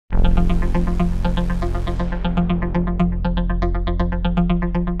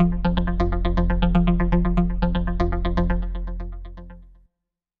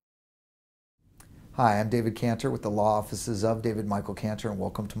Hi, I'm David Cantor with the law offices of David Michael Cantor, and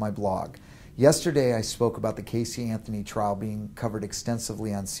welcome to my blog. Yesterday I spoke about the Casey Anthony trial being covered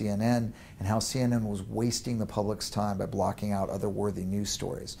extensively on CNN and how CNN was wasting the public's time by blocking out other worthy news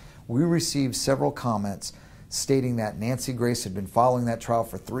stories. We received several comments stating that Nancy Grace had been following that trial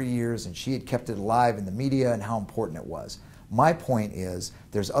for 3 years and she had kept it alive in the media and how important it was. My point is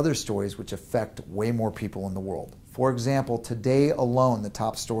there's other stories which affect way more people in the world. For example, today alone the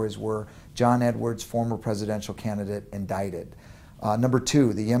top stories were John Edwards, former presidential candidate, indicted. Number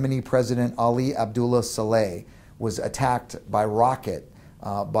 2, the Yemeni president Ali Abdullah Saleh was attacked by rocket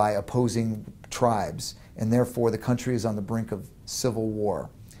by opposing tribes, and therefore the country is on the brink of civil war.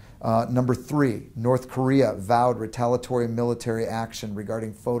 Number 3, North Korea vowed retaliatory military action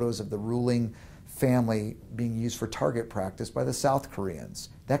regarding photos of the ruling family being used for target practice by the South Koreans.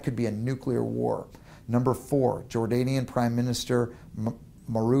 That could be a nuclear war. Number 4, Jordanian Prime Minister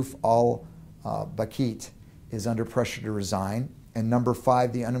Maruf al-Bakit is under pressure to resign. And number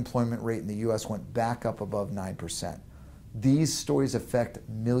 5, the unemployment rate in the U.S. went back up above 9%. These stories affect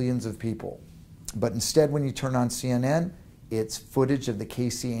millions of people. But instead, when you turn on CNN, it's footage of the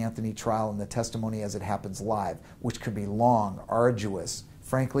Casey Anthony trial and the testimony as it happens live, which could be long, arduous,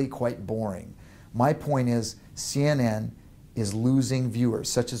 frankly, quite boring. My point is, CNN is losing viewers,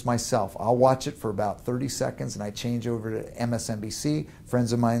 such as myself. I'll watch it for about 30 seconds and I change over to MSNBC.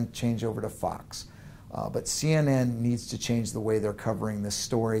 Friends of mine change over to Fox. But CNN needs to change the way they're covering this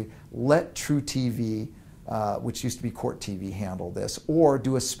story. Let True TV, which used to be Court TV, handle this, or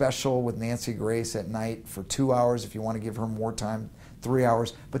do a special with Nancy Grace at night for 2 hours if you want to give her more time, 3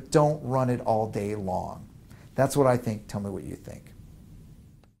 hours, but don't run it all day long. That's what I think. Tell me what you think.